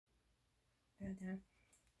that down.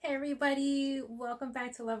 Hey everybody, welcome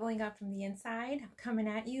back to Leveling Up from the Inside. I'm coming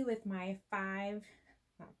at you with my 5-day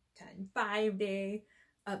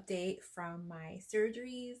update from my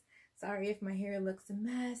surgeries. Sorry if my hair looks a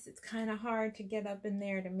mess. It's kind of hard to get up in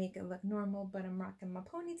there to make it look normal, but I'm rocking my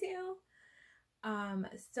ponytail.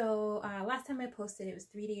 Last time I posted, it was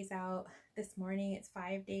 3 days out. This morning, it's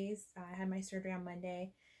 5 days. I had my surgery on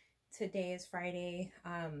Monday. Today is Friday.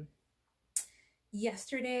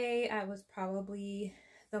 Yesterday, I was probably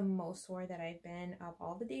the most sore that I've been of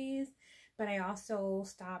all the days, but I also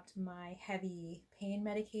stopped my heavy pain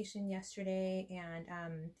medication yesterday, and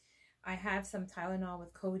I have some Tylenol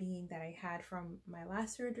with codeine that I had from my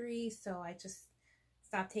last surgery, so I just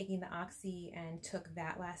stopped taking the Oxy and took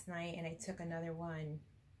that last night, and I took another one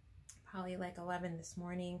probably like 11 this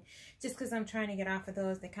morning, just because I'm trying to get off of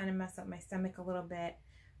those. They kind of mess up my stomach a little bit.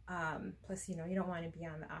 Plus, you know, you don't want to be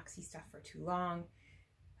on the Oxy stuff for too long.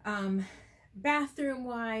 Bathroom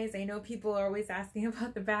wise, I know people are always asking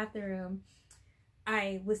about the bathroom.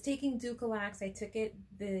 I was taking Ducalax. I took it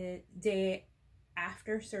the day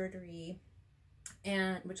after surgery,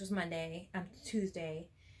 which was Tuesday.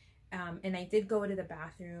 And I did go to the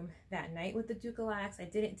bathroom that night with the Ducalax. I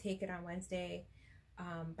didn't take it on Wednesday,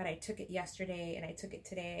 but I took it yesterday and I took it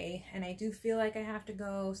today. And I do feel like I have to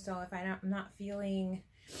go. So if I'm not feeling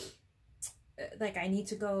like I need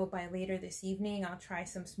to go by later this evening, I'll try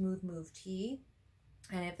some Smooth Move tea.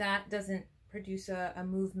 And if that doesn't produce a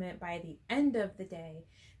movement by the end of the day,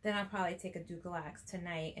 then I'll probably take a Ducalax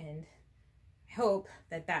tonight, and I hope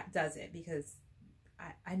that that does it, because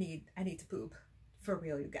I need to poop for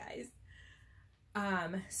real, you guys.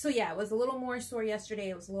 So yeah, it was a little more sore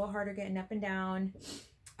yesterday. It was a little harder getting up and down.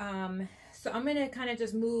 So I'm gonna kind of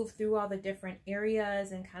just move through all the different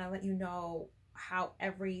areas and kind of let you know how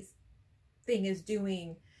everything is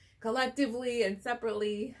doing collectively and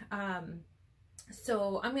separately.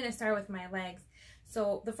 So I'm going to start with my legs.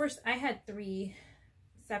 So I had 3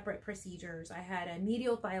 separate procedures. I had a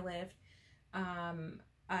medial thigh lift, an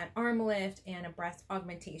arm lift, and a breast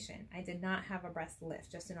augmentation. I did not have a breast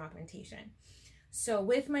lift, just an augmentation. So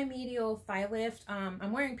with my medial thigh lift,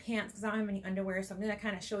 I'm wearing pants because I don't have any underwear, so I'm going to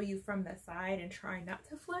kind of show you from the side and try not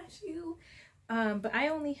to flash you. But I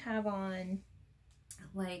only have on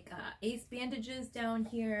like ace bandages down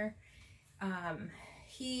here.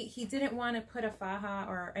 He didn't want to put a faja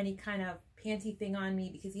or any kind of panty thing on me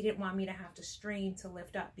because he didn't want me to have to strain to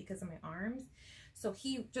lift up because of my arms. So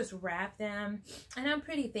he just wrapped them, and I'm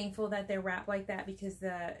pretty thankful that they're wrapped like that because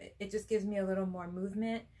it just gives me a little more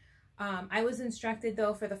movement. I was instructed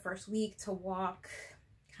though for the first week to walk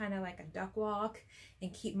kind of like a duck walk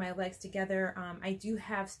and keep my legs together. I do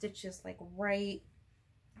have stitches like right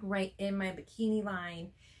in my bikini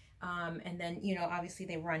line, and then, you know, obviously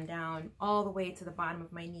they run down all the way to the bottom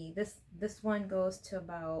of my knee. This one goes to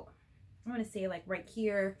about, I want to say like right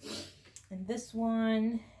here, and this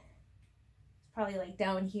one is probably like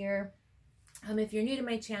down here. If you're new to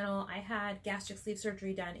my channel, I had gastric sleeve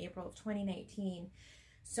surgery done April of 2019.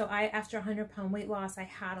 So after 100-pound weight loss, I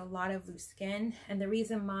had a lot of loose skin, and the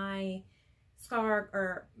reason my scar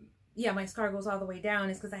goes all the way down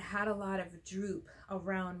is because I had a lot of droop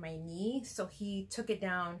around my knee. So he took it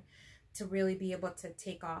down to really be able to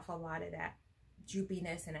take off a lot of that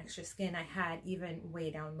droopiness and extra skin I had even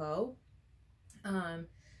way down low.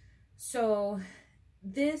 So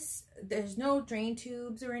there's no drain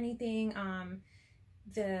tubes or anything.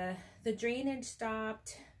 The drainage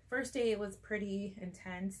stopped. First day it was pretty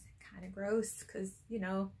intense, kind of gross, because, you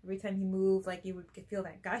know, every time you move, like, you would feel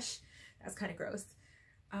that gush. That's kind of gross.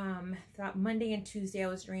 Throughout Monday and Tuesday I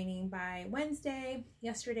was draining. By Wednesday,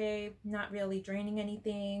 yesterday, not really draining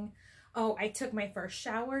anything. Oh, I took my first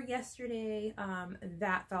shower yesterday.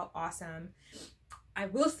 That felt awesome. I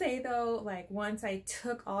will say though, like, once I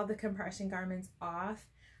took all the compression garments off,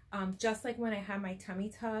 just like when I had my tummy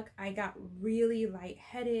tuck, I got really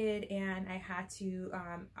lightheaded, and I had to,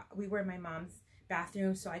 we were in my mom's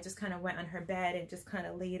bathroom, so I just kind of went on her bed and just kind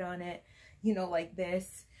of laid on it, you know, like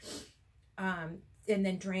this. And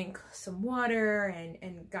then drank some water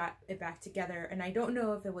and got it back together. And I don't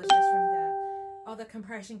know if it was just from all the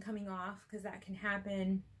compression coming off, because that can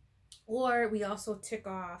happen, or we also took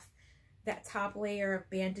off that top layer of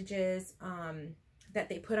bandages that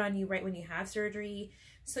they put on you right when you have surgery.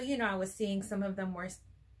 So, you know, I was seeing some of them were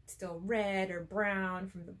still red or brown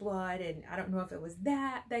from the blood, and I don't know if it was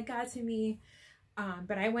that got to me.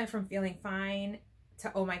 But I went from feeling fine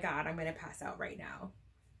to, oh my God, I'm gonna pass out right now.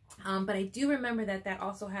 But I do remember that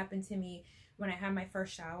also happened to me when I had my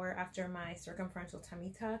first shower after my circumferential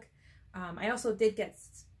tummy tuck. I also did get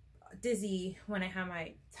dizzy when I had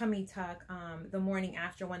my tummy tuck the morning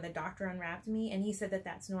after when the doctor unwrapped me, and he said that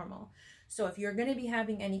that's normal. So if you're going to be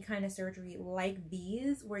having any kind of surgery like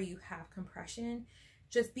these where you have compression,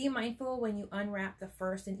 just be mindful when you unwrap the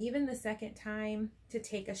first and even the second time to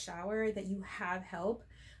take a shower that you have help,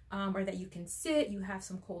 or that you can sit, you have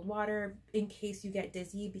some cold water in case you get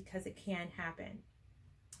dizzy, because it can happen.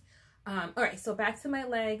 All right, so back to my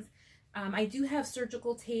legs. I do have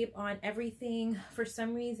surgical tape on everything. For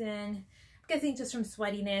some reason, I'm guessing just from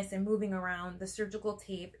sweatiness and moving around, the surgical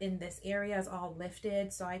tape in this area is all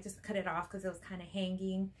lifted. So I just cut it off because it was kind of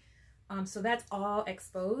hanging. So that's all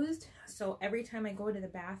exposed. So every time I go to the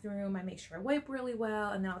bathroom, I make sure I wipe really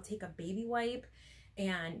well, and then I'll take a baby wipe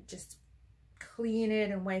and just clean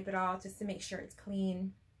it and wipe it off just to make sure it's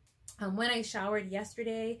clean. When I showered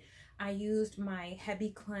yesterday, I used my Heavy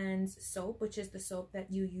Cleanse soap, which is the soap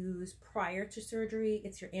that you use prior to surgery.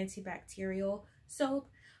 It's your antibacterial soap.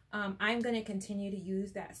 I'm going to continue to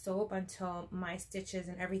use that soap until my stitches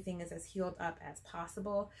and everything is as healed up as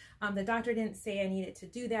possible. The doctor didn't say I needed to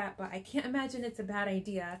do that, but I can't imagine it's a bad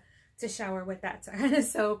idea to shower with that kind of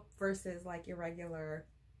soap versus like your regular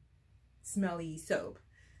smelly soap.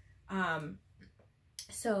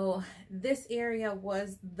 So this area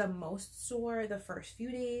was the most sore the first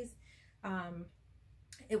few days.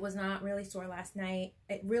 It was not really sore last night.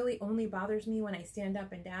 It really only bothers me when I stand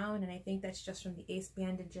up and down, and I think that's just from the ACE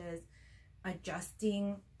bandages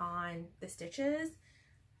adjusting on the stitches.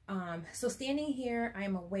 So standing here,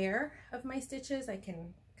 I'm aware of my stitches. I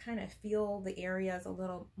can kind of feel the areas a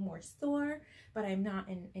little more sore, but I'm not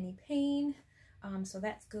in any pain. So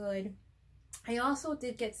that's good. I also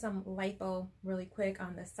did get some lipo really quick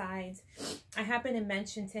on the sides. I happened to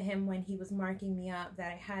mention to him when he was marking me up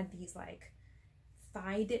that I had these like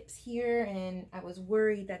thigh dips here, and I was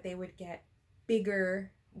worried that they would get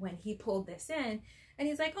bigger when he pulled this in. And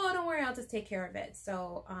he's like, oh, don't worry, I'll just take care of it.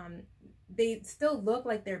 So they still look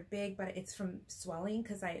like they're big, but it's from swelling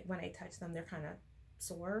because when I touch them, they're kind of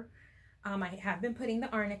sore. I have been putting the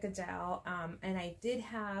arnica gel, and I did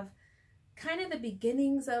have kind of the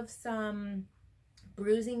beginnings of some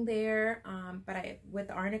bruising there, but with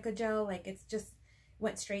the arnica gel, like it's just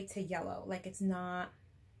went straight to yellow, like it's not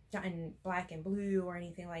gotten black and blue or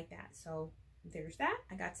anything like that. So there's that.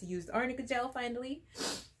 I got to use the arnica gel finally.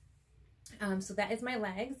 So that is my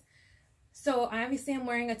legs. So obviously I'm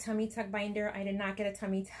wearing a tummy tuck binder. I did not get a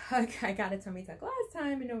tummy tuck. I got a tummy tuck last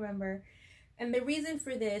time in November. And the reason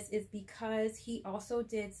for this is because he also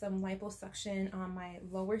did some liposuction on my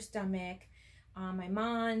lower stomach, on my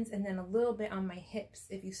mons, and then a little bit on my hips.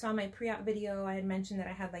 If you saw my pre-op video, I had mentioned that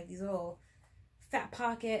I had like these little fat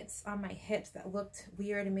pockets on my hips that looked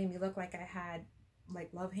weird and made me look like I had like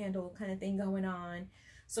love handle kind of thing going on.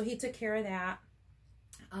 So he took care of that.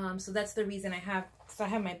 So that's the reason I have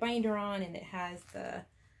my binder on, and it has the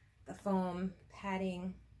foam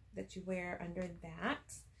padding that you wear under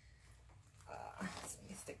that. So let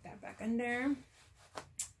me stick that back under.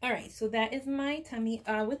 All right, so that is my tummy.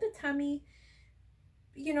 With the tummy,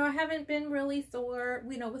 you know, I haven't been really sore.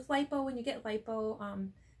 You know, with lipo, when you get lipo,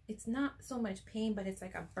 it's not so much pain, but it's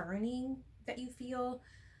like a burning that you feel.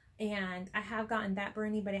 And I have gotten that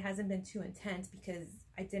burning, but it hasn't been too intense because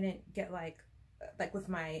I didn't get like with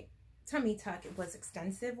my tummy tuck, it was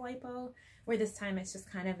extensive lipo, where this time it's just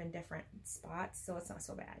kind of in different spots, so it's not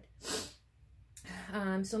so bad.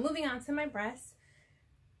 So moving on to my breasts,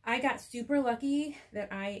 I got super lucky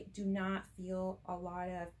that I do not feel a lot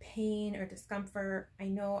of pain or discomfort. I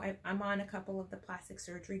know I'm on a couple of the plastic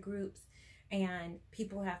surgery groups, and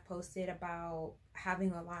people have posted about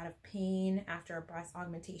having a lot of pain after a breast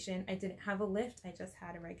augmentation. I didn't have a lift, I just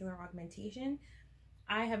had a regular augmentation.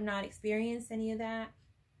 I have not experienced any of that.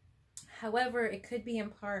 However, it could be in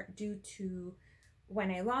part due to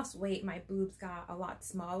when I lost weight, my boobs got a lot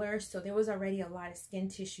smaller, so there was already a lot of skin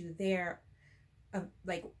tissue there,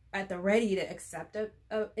 like at the ready to accept a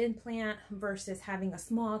implant, versus having a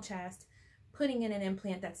small chest, putting in an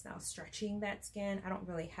implant that's now stretching that skin. I don't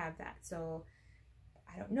really have that, so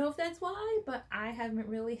I don't know if that's why, but I haven't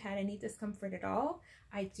really had any discomfort at all.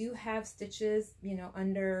 I do have stitches, you know,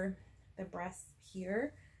 under the breasts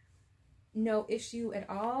here. No issue at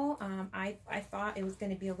all. I thought it was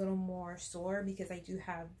going to be a little more sore because I do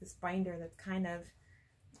have this binder that's kind of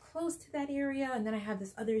close to that area, and then I have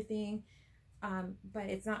this other thing, but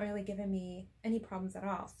it's not really giving me any problems at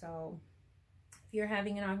all. So if you're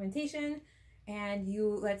having an augmentation and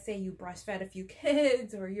you, let's say you breastfed a few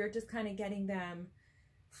kids, or you're just kind of getting them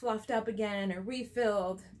fluffed up again or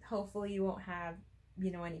refilled, hopefully you won't have,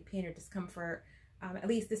 you know, any pain or discomfort. At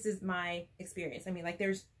least this is my experience. I mean, like,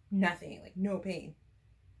 there's nothing, like no pain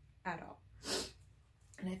at all.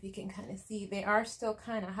 And if you can kind of see, they are still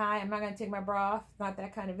kind of high. I'm not going to take my bra off. It's not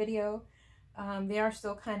that kind of video. They are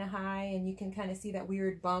still kind of high, and you can kind of see that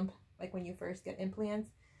weird bump like when you first get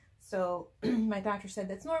implants. So my doctor said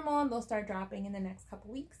that's normal and they'll start dropping in the next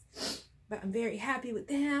couple weeks. But I'm very happy with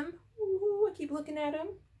them. Ooh, I keep looking at them.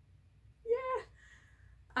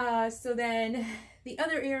 Yeah. So then the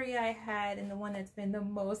other area I had, and the one that's been the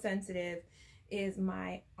most sensitive, is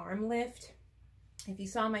my arm lift. If you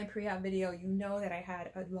saw my pre-op video, you know that I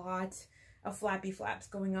had a lot of flappy flaps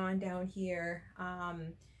going on down here.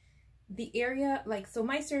 The area, like, so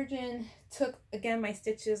my surgeon took, again, my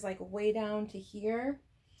stitches like way down to here.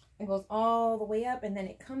 It goes all the way up, and then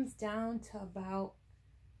it comes down to about,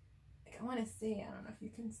 like, I want to say, I don't know if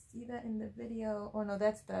you can see that in the video. Oh no,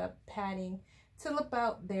 that's the padding. To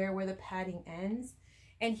about there where the padding ends.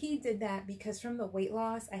 And he did that because from the weight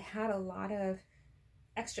loss, I had a lot of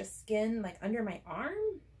extra skin like under my arm.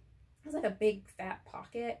 It was like a big fat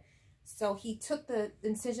pocket. So he took the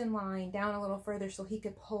incision line down a little further so he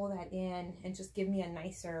could pull that in and just give me a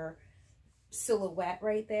nicer silhouette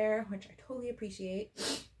right there, which I totally appreciate.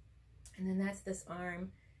 And then that's this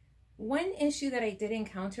arm. One issue that I did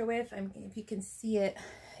encounter with, if you can see it,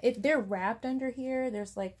 if they're wrapped under here,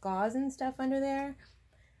 there's like gauze and stuff under there.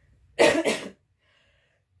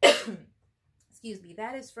 Excuse me,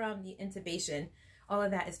 that is from the intubation. All of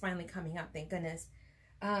that is finally coming up, thank goodness.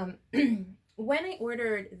 When I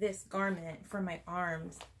ordered this garment for my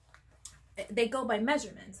arms, they go by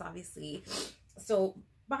measurements, obviously. So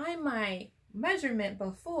by my measurement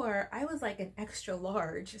before, I was like an extra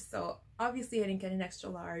large. So obviously I didn't get an extra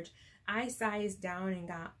large. I sized down and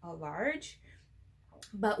got a large.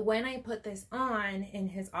 But when I put this on in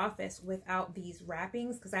his office without these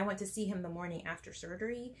wrappings, because I went to see him the morning after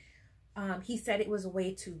surgery, he said it was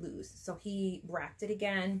way too loose. So he wrapped it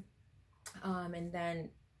again and then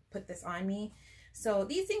put this on me. So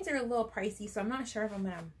these things are a little pricey, so I'm not sure if I'm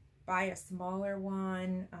gonna buy a smaller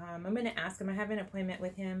one. I'm gonna ask him. I have an appointment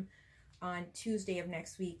with him on Tuesday of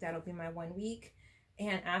next week. That'll be my 1 week,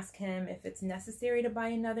 and ask him if it's necessary to buy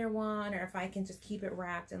another one or if I can just keep it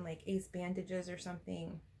wrapped in like ace bandages or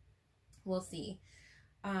something. We'll see.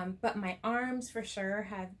 But my arms for sure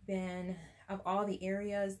have been, of all the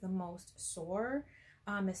areas, the most sore,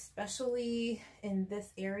 especially in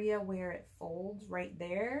this area where it folds right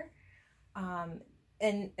there.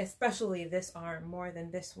 And especially this arm more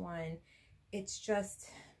than this one. It's just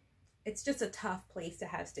a tough place to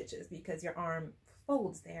have stitches because your arm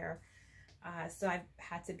folds there. So I've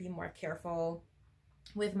had to be more careful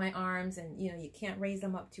with my arms, and you know, you can't raise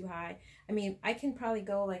them up too high. I mean, I can probably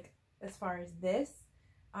go like as far as this,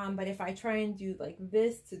 but if I try and do like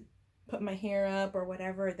this to put my hair up or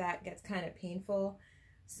whatever, that gets kind of painful.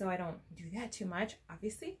 So I don't do that too much,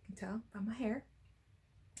 obviously, you can tell by my hair.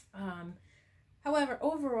 However,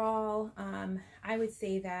 overall, I would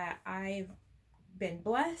say that I've been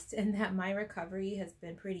blessed and that my recovery has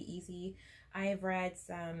been pretty easy. I have read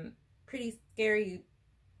some pretty scary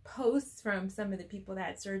posts from some of the people that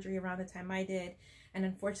had surgery around the time I did, and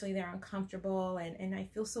unfortunately they're uncomfortable, and I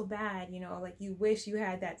feel so bad, you know, like you wish you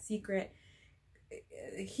had that secret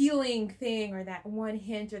healing thing or that one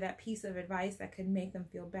hint or that piece of advice that could make them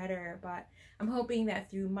feel better. But I'm hoping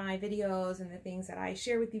that through my videos and the things that I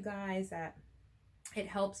share with you guys, that it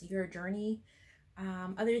helps your journey.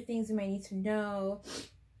 Other things you might need to know,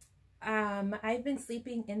 I've been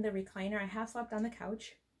sleeping in the recliner. I have slept on the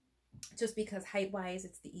couch just because height wise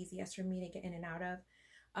it's the easiest for me to get in and out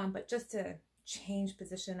of, but just to change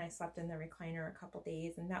position, I slept in the recliner a couple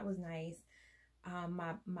days, and that was nice.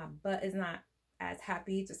 My butt is not as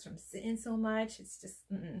happy just from sitting so much. It's just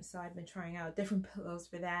so I've been trying out different pillows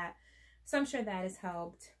for that, so I'm sure that has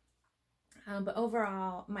helped. But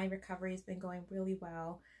overall, my recovery has been going really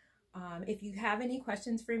well. If you have any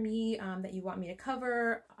questions for me that you want me to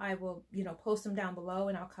cover, I will, you know, post them down below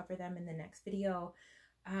and I'll cover them in the next video.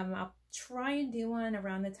 I'll try and do one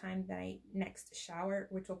around the time that I next shower,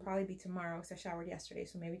 which will probably be tomorrow because I showered yesterday,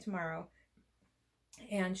 so maybe tomorrow,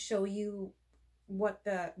 and show you what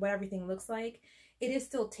everything looks like. It is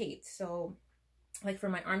still taped, so like for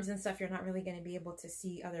my arms and stuff, you're not really going to be able to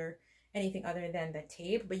see anything other than the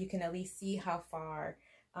tape, but you can at least see how far,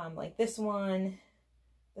 like this one,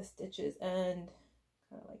 the stitches end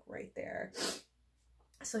kind of like right there.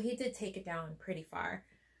 So he did take it down pretty far.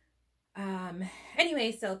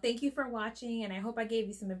 Anyway, so thank you for watching, and I hope I gave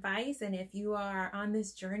you some advice. And if you are on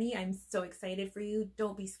this journey, I'm so excited for you.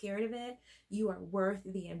 Don't be scared of it. You are worth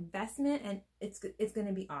the investment, and it's going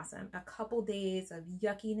to be awesome. A couple days of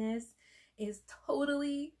yuckiness is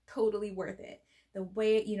totally worth it. The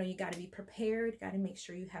way, you know, you got to be prepared, got to make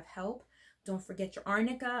sure you have help, Don't forget your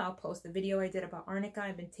arnica. I'll post the video I did about arnica.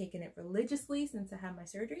 I've been taking it religiously since I had my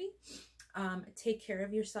surgery. Take care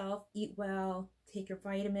of yourself, eat well, take your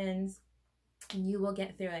vitamins, and you will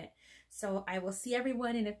get through it. So I will see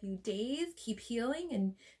everyone in a few days. Keep healing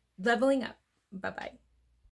and leveling up. Bye-bye.